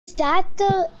that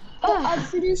the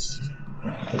unfinished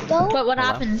though? But what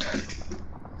Hello? happened?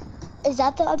 Is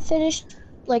that the unfinished,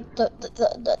 like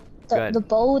the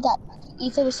bow that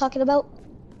Ethan was talking about?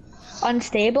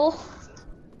 Unstable?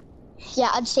 Yeah,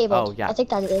 unstable. Oh, yeah. I think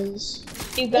that is.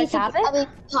 Do you guys Ethan, have it? I mean,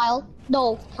 Kyle.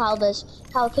 No, Kyle does.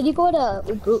 Kyle, can you go to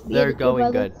reboot me? They're and your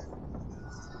going brother? good.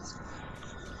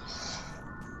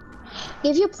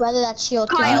 Give your brother that shield.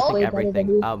 'Cause Kyle? he's Like way better than everything.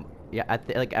 you. Yeah,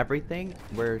 like everything.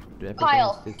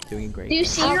 Kyle, is doing great. Do you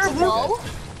see Kyle, your can you- bow?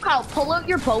 Kyle, pull out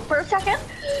your bow for a second.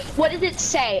 What does it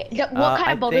say? What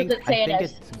kind of bow does it say I think it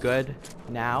is? it's good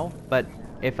now, but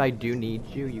if I do need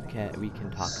you, we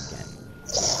can talk again.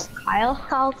 Kyle?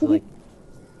 Kyle, can Like,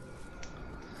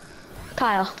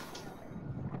 Kyle.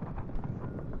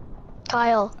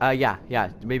 Kyle. yeah,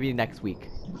 maybe next week.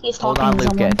 He's Hold talking on, to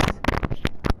someone. Lucas.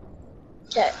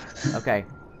 Okay. Okay,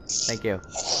 thank you.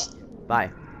 Bye.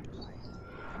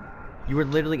 You were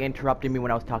literally interrupting me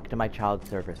when I was talking to my child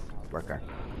service worker.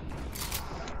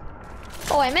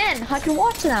 Oh, I'm in. I can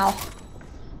watch now.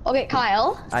 Okay,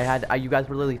 Kyle. You guys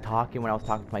were literally talking when I was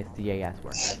talking to my CAS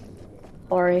worker.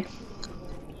 Sorry.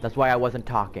 That's why I wasn't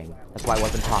talking.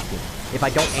 If I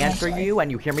don't answer you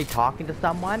and you hear me talking to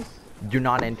someone, do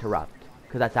not interrupt.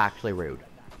 Because that's actually rude.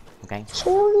 Okay?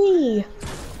 Sorry.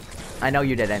 I know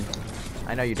you didn't.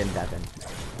 Devin.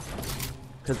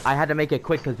 Because I had to make it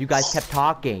quick because you guys kept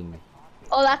talking.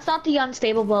 Oh, that's not the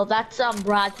unstable bow. That's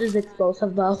Brad's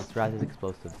explosive bow. It's Raz's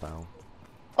explosive bow.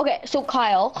 Okay, so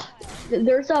Kyle,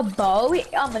 there's a bow,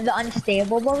 the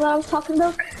unstable bow that I was talking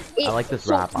about. I like this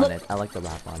wrap on it. I like the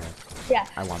wrap on it. Yeah.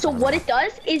 I want So that what wrap. it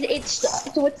does is it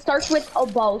starts with a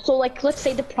bow. So like let's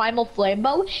say the primal flame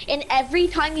bow, and every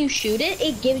time you shoot it,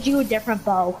 it gives you a different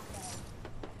bow.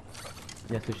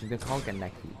 Yeah, so she's gonna call again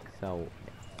next week. So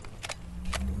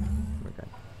we're good.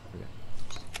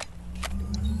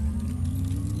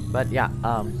 But yeah,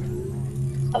 Am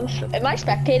I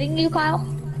spectating you, Kyle?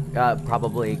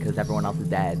 probably because everyone else is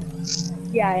dead.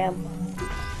 Yeah, I am.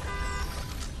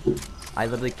 I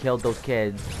literally killed those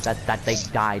kids that they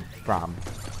died from.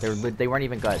 They weren't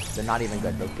even good. They're not even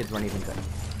good. Those kids weren't even good.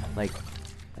 Like,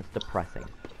 that's depressing.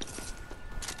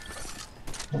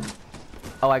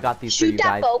 Oh, I got these for you Shoot that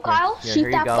guys. bow, Kyle. Here, Shoot here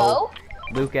you that go. bow.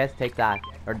 Lucas, take that.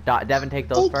 Or Devin, take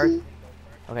those Thank first. you.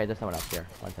 Okay, there's someone else here.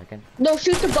 1 second. No,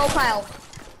 shoot the bow, Kyle.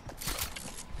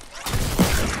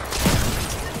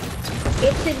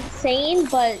 It's insane,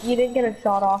 but you didn't get a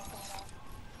shot off.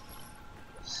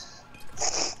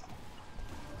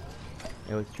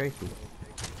 It was Tracy.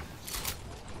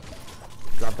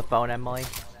 Drop the phone, Emily.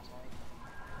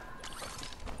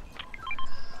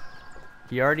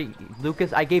 He already...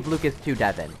 Lucas, I gave Lucas 2,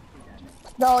 Devin.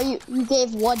 No, you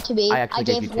gave one to me. I actually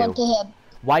gave you one 2. to him.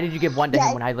 Why did you give 1 to Yeah,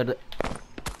 him when I literally...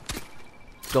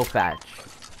 Go fetch.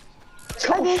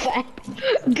 Go fetch.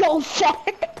 Go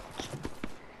fetch.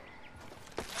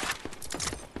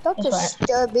 Don't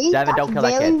disturb me. Devin, That's don't kill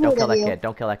that very kid. Don't rude kill of that you. kid.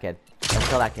 Don't kill that kid. Don't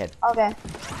kill that kid. Okay.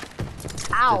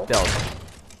 Ow. Just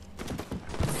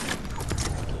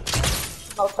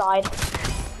build. Outside.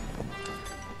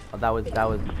 Oh, that was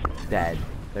dead.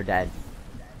 They're dead.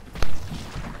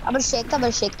 I'm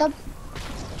gonna shake them.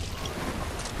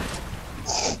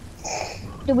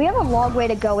 Dude, we have a long way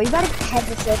to go. We gotta head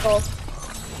the circle.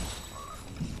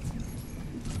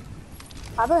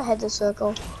 I'm gonna head the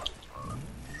circle.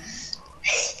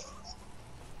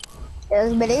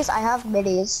 There's minis. I have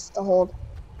minis to hold.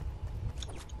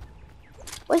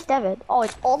 Where's Devin? Oh,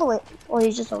 it's all the way. Oh,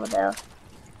 he's just over there.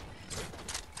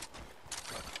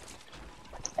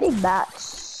 I need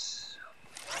mats.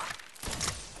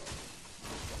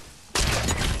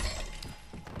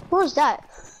 What was that?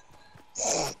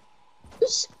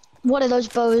 It's one of those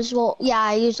bows. Well, yeah,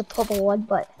 I used a purple one,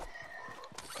 but.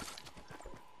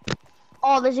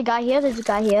 Oh, there's a guy here.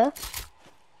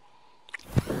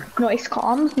 Noise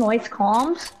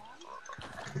comms.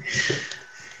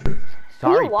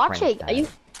 Sorry, Are you watching? Princess. Are you?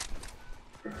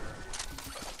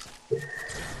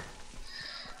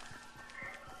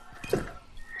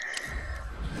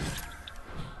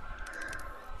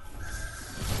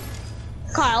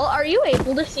 Kyle, are you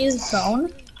able to see the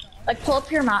zone? Like, pull up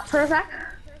your map for a sec.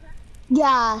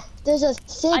 Yeah, there's a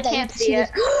thing I that can't you see it.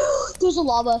 There's a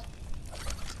llama.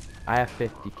 I have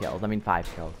 50 kills. I mean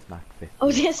 5 kills, not 50. I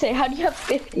was gonna say, how do you have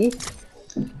 50?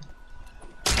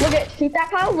 Shoot that,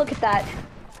 Kyle. Look at that.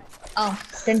 Oh,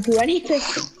 didn't do anything.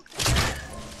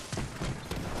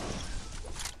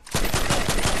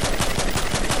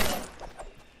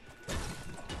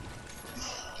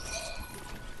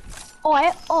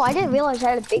 Oh, I didn't realize I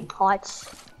had a big pot.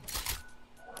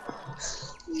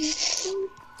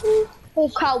 Oh,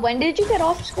 Kyle, when did you get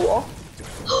off school?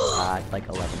 Like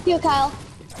 11. Here, Kyle.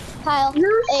 Kyle,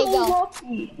 You're there so you go.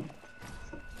 lucky.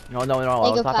 No. There I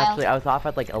you was go, off Kyle. actually. I was off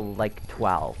at like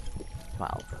 12.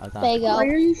 12. I was off. There you go. Why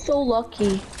are you so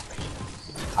lucky?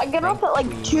 I get off at like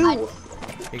Queen. 2. Here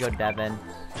you go, Devin.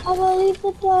 I believe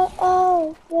the door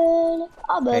open.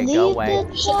 I Okay, believe go away.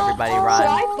 the door Everybody open.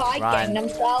 run. Should I buy Run. Gangnam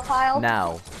Style, Kyle?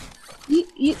 No.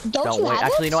 You don't you wait. have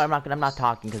Actually, it? you know what? I'm not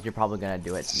talking because you're probably gonna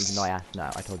do it. Even though I asked no.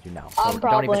 I told you no. I'm So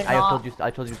probably don't even. not. I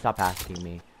told you stop asking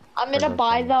me. I'm for gonna those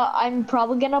buy things. I'm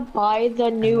probably gonna buy the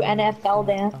new NFL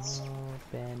dance.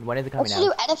 When is it coming What's the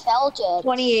new out? NFL dance?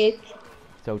 28th.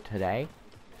 So today?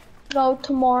 No,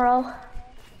 tomorrow.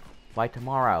 Why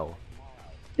tomorrow?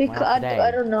 Because Why not today?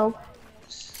 I don't know.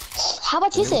 How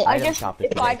much is it? I I item just shop is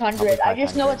it's today. 500. Probably I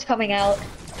just know 500. it's coming out.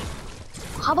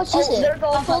 How much is it? There's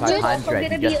also 500. gonna You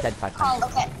be just said 500.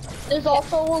 Okay. there's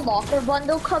also a locker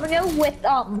bundle coming out with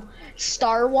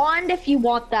Star Wand if you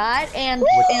want that and What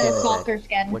and skin a is soccer it?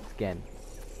 skin. What skin?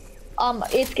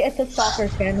 It's a soccer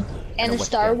skin and know a what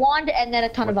Star skin. Wand and then a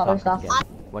ton of What other soccer stuff.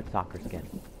 skin? What soccer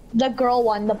skin? The girl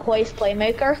one, the Poise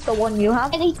Playmaker, the one you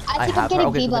have. I think I'm have her. getting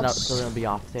Okay, so then, V-Bucks. so then it'll be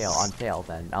on sale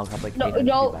then. I'll have like No, 800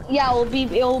 no, V-Bucks. yeah,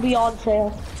 it'll be on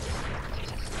sale.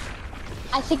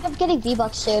 I think I'm getting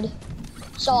V-Bucks soon.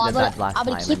 So You I'm did gonna that last I'm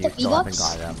gonna time keep and the you still haven't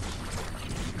V-Bucks. got them.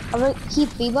 I'm gonna keep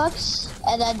V-Bucks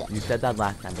and then You said that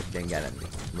last time but you didn't get any.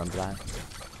 Remember that?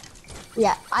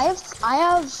 yeah, I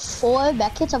have 4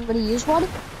 mech kits. I'm gonna use one.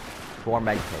 4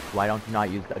 meg kits. Why don't you not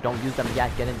use them? Don't use them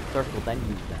yet. Get in the circle, then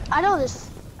use them. I know this.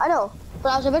 I know, but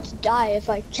I was about to die if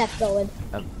I kept going.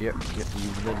 You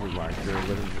literally weren't.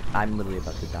 I'm literally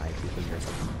about to die if you think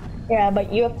you're... Yeah,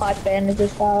 but you have 5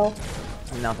 bandages, Kyle.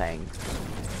 No thanks.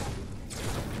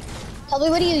 Tell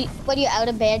me when you out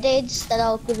of band-aids, then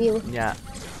I'll give you. Yeah.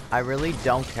 I really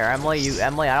don't care, Emily.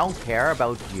 Emily, I don't care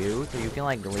about you, so you can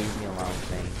like leave me alone,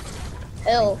 thanks.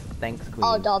 Ew. Thanks, Queen.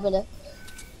 Oh, Dominic.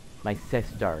 My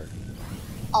sister.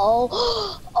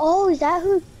 Oh, oh, is that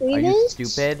who Are Queen you is?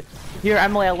 stupid? Here,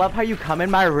 Emily, I love how you come in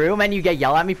my room and you get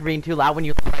yelled at me for being too loud when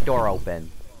you leave my door open.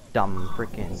 Dumb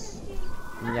freaking.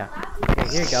 Yeah. Okay,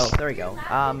 here you go. There we go.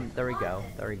 There we go.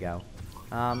 There we go.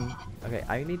 Okay,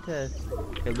 I need to...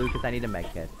 Okay, Lucas, I need to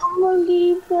make it.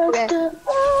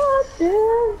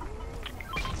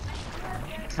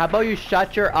 How about you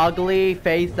shut your ugly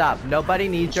face up? Nobody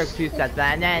needs your 2 cents.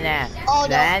 Nah, nah, nah. Oh,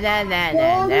 no. Nah, nah, nah,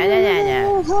 nah, nah, nah, nah,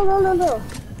 nah. No.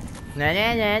 Nah,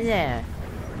 nah, nah, nah.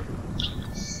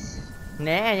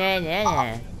 Nah, nah, nah,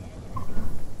 nah.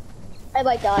 I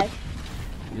might die.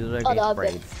 You look Oh, no, I'm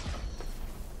afraid.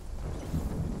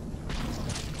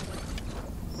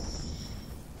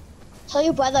 Tell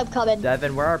your brother I'm coming.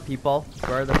 Devin, where are people?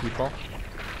 Where are the people?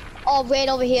 Oh, wait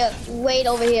over here. Wait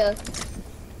over here.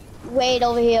 Wait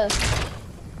over here.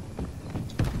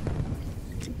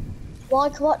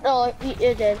 Come on. No,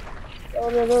 you did.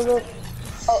 No.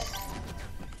 Oh.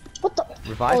 What the?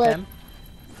 Revive him.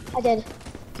 I did.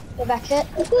 Go back hit.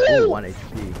 Ooh, 1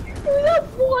 HP. You have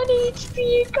 1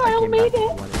 HP, Kyle Came made back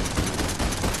it. to 1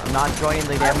 HP. I'm not joining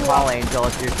the damn call, Angel.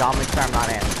 If you're Dominic, I'm not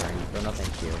answering. So no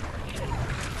thank you.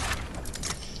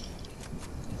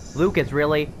 Lucas,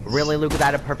 really? Really, Lucas, I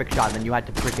had a perfect shot, and then you had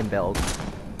to freaking build.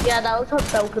 Yeah, that was what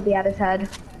Bell could be at his head.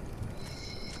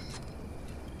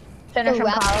 Finish him,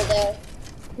 Kyle. There.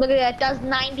 Look at that, it does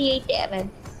 98 damage.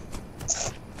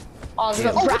 Oh,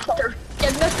 there's a Yeah. raptor.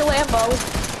 Get Mr. Lambo.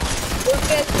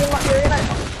 You're gonna...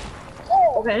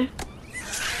 Oh, okay.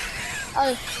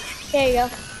 Oh, there you go.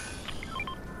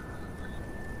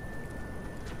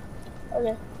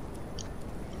 Okay.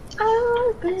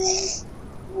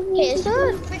 Okay, is there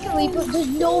a freaking reboot? There's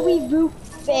no reboot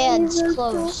fans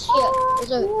close. Here,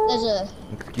 there's a.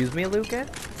 Excuse me, Lucas?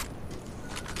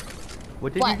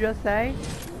 What did What? you just say?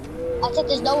 I said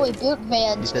there's no reboot You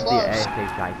fans said the close.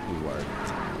 S-H-I-T word.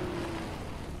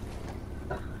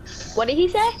 What did he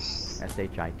say?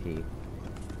 S-H-I-T.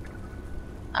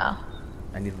 Oh.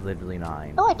 And he's literally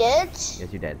 9. No, I did. Yes,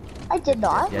 you did. I did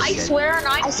not. Yes, I you did. swear on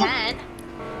I'm I said- 10.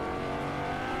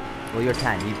 Well, you're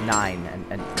 10. He's 9,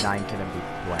 and 9 shouldn't be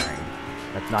swearing.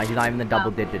 That's not. He's not even the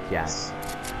double digits yet.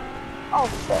 Oh,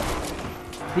 frick.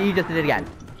 See, you just did it again.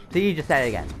 See, you just said it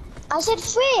again. I said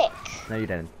frick. No, you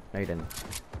didn't. No, you didn't.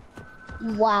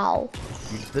 Wow.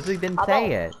 You literally didn't I'm say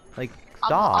not- it. Like,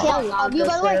 stop. Okay, Oh, I'll mute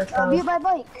my mic. I'll mute my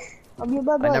mic. I'll mute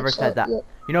my I mic. never so- said that. yeah.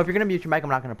 You know, if you're gonna mute your mic, I'm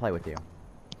not gonna play with you.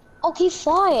 Okay,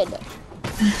 fine.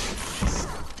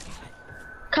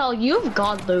 Kyle, you've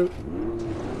got loot.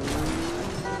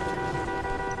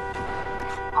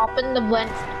 Hop in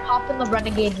the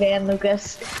renegade van,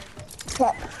 Lucas.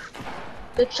 Okay.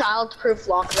 The child-proof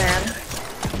lock van.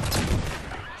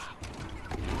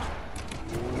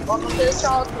 Welcome to the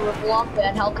child-proof lock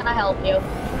van. How can I help you?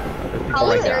 How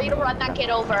right is there. there you to run that kid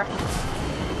over?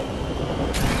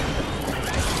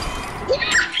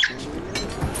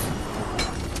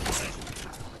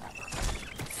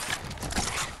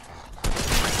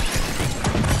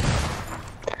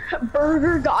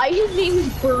 Burger Guy? His name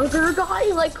is Burger Guy?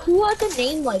 Like, who has a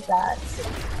name like that?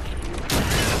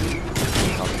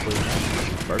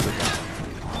 Burger Guy.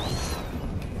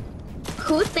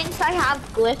 Who thinks I have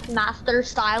Glyph Master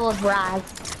style of Raz?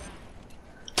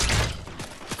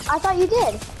 I thought you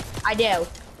did. I do.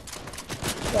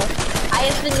 I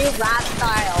have the new Raz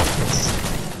style.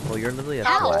 Well, you're literally a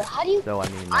How? sweat. How do you? So I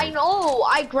mean, I like, know.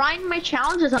 I grind my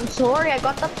challenges. I'm sorry. I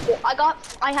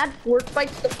had fort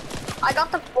fights. I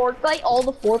got the fort fight. All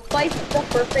the fort fights the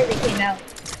first day they came out.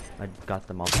 I got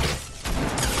them all.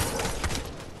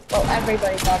 Well,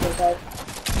 everybody probably does.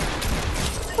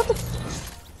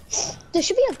 There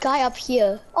should be a guy up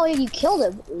here. Oh yeah, you killed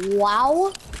him.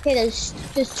 Wow. Okay, there's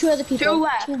 2 other people. 2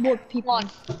 left. 2 more people. Come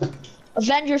on.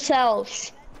 Avenge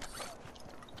yourselves.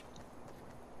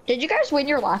 Did you guys win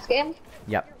your last game?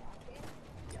 Yep.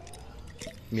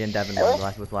 Me and Devin won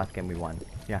the last game we won.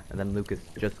 Yeah, and then Lucas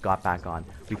just got back on.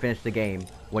 We finished the game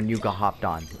when you got hopped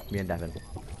on. Me and Devin.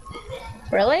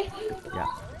 Really? Yeah.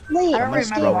 Wait, I don't Someone's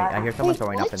remember throwing. that. I hear someone Wait,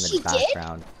 throwing up what? in She the did?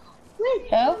 background.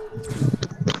 Who?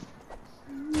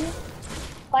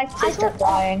 My sister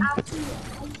flying.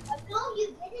 No,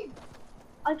 you didn't.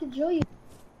 I can show you.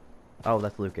 Oh,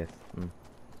 that's Lucas.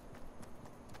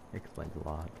 Explains a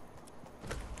lot.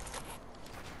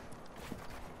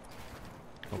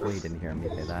 Hopefully you didn't hear me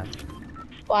say that.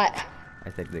 What?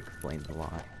 I said it explains a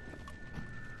lot.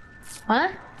 Huh?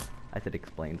 I said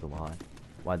explains a lot.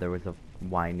 Why there was a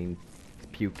whining,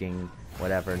 puking,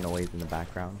 whatever noise in the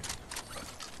background.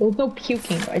 There was no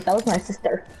puking noise. That was my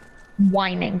sister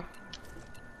whining.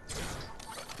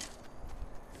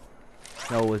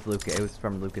 No, it was Lucas. It was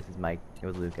from Lucas's mic. It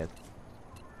was Lucas.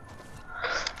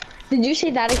 Did you say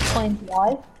that explains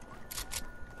why?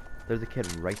 There's a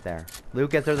kid right there.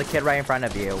 Lucas, there's a kid right in front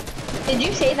of you. Did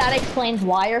you say that explains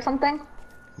why or something?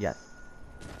 Yes.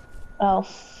 Oh.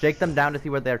 Shake them down to see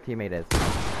where their teammate is.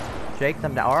 Shake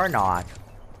them down or not.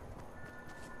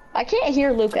 I can't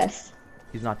hear Lucas.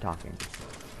 He's not talking.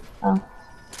 Oh.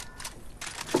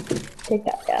 Take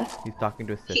that, yeah. He's talking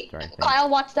to his sister, I think. Kyle,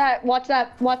 watch that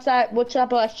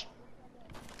bush.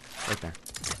 Right there.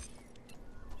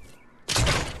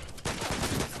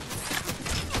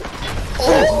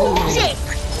 Oh, shit!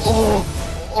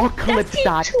 Oh, clip That did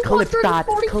that, clip that,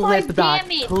 245 clip that,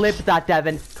 damage. clip that,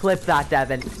 Devin, clip that,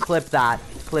 Devin, clip that,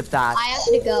 clip that. I have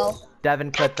to go.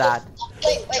 Devin, clip that.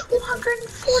 Wait.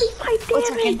 245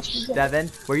 What's our damage! hand?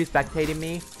 Devin, were you spectating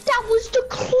me? That was the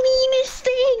cleanest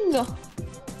thing!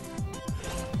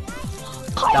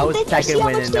 Kyle, That was did you see second how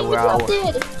win much in a damage row. that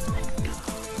did?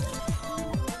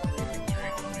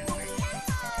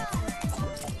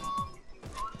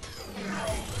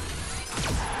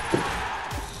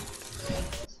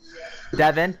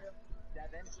 Devin?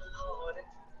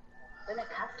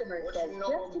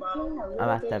 I'm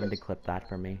asked Devin to clip that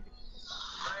for me.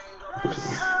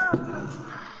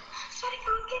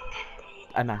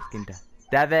 I'm asking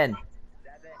Devin!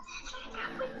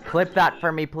 Clip that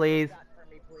for me, please.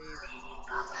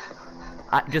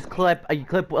 Just clip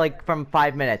like from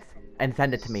 5 minutes and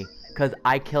send it to me. Cause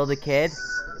I killed a kid.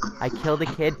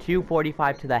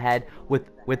 245 to the head with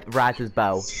Raz's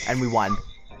bow, and we won.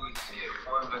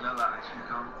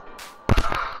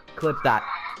 Clip that.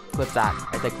 Clip that.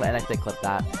 I say clip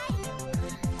that.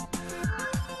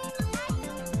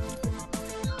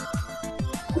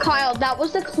 Kyle, that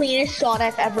was the cleanest shot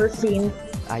I've ever seen.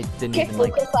 I didn't Kick even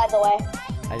like. Lucas, by the way.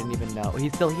 I didn't even know.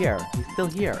 He's still here.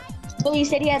 Well, you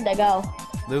said he had to go.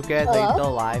 Lucas, Hello? are you still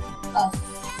alive?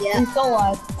 Yeah. He's still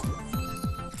alive.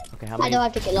 Okay, how I many? don't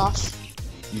have to get lost.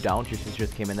 You don't? Your sister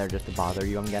just came in there just to bother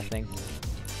you, I'm guessing?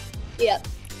 Yep.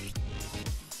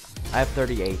 I have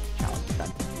 38 challenges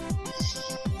done.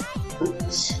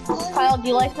 Kyle, do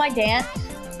you like my dance?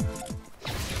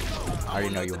 I already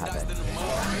know you have it.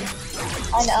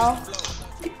 I know.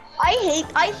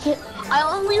 I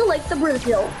only like the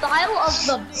Brazil style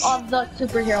of the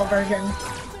superhero version.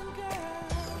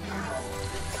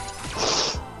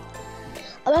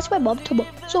 Oh, that's my mom tomorrow.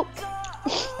 So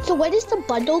when is the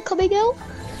bundle coming out?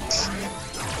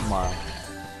 Tomorrow.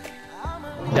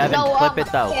 Devin, No, clip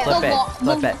it though. yeah,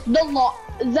 Clip it.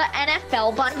 The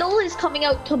NFL bundle is coming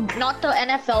out to not the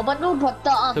NFL bundle, but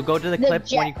the So go to the clip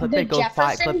when you clip it. Go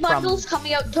Jefferson clip bundle's from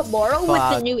coming out tomorrow with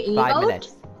the new 5 emote.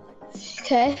 minutes.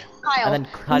 Okay. Kyle, And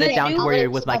then cut it down to where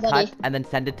you're with my already. cut, and then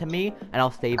send it to me, and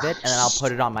I'll save it, and then I'll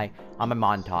put it on my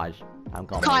montage. I'm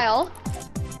going. Kyle,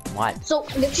 What? So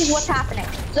this is what's happening.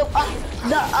 So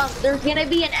there's gonna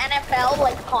be an NFL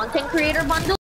like content creator bundle.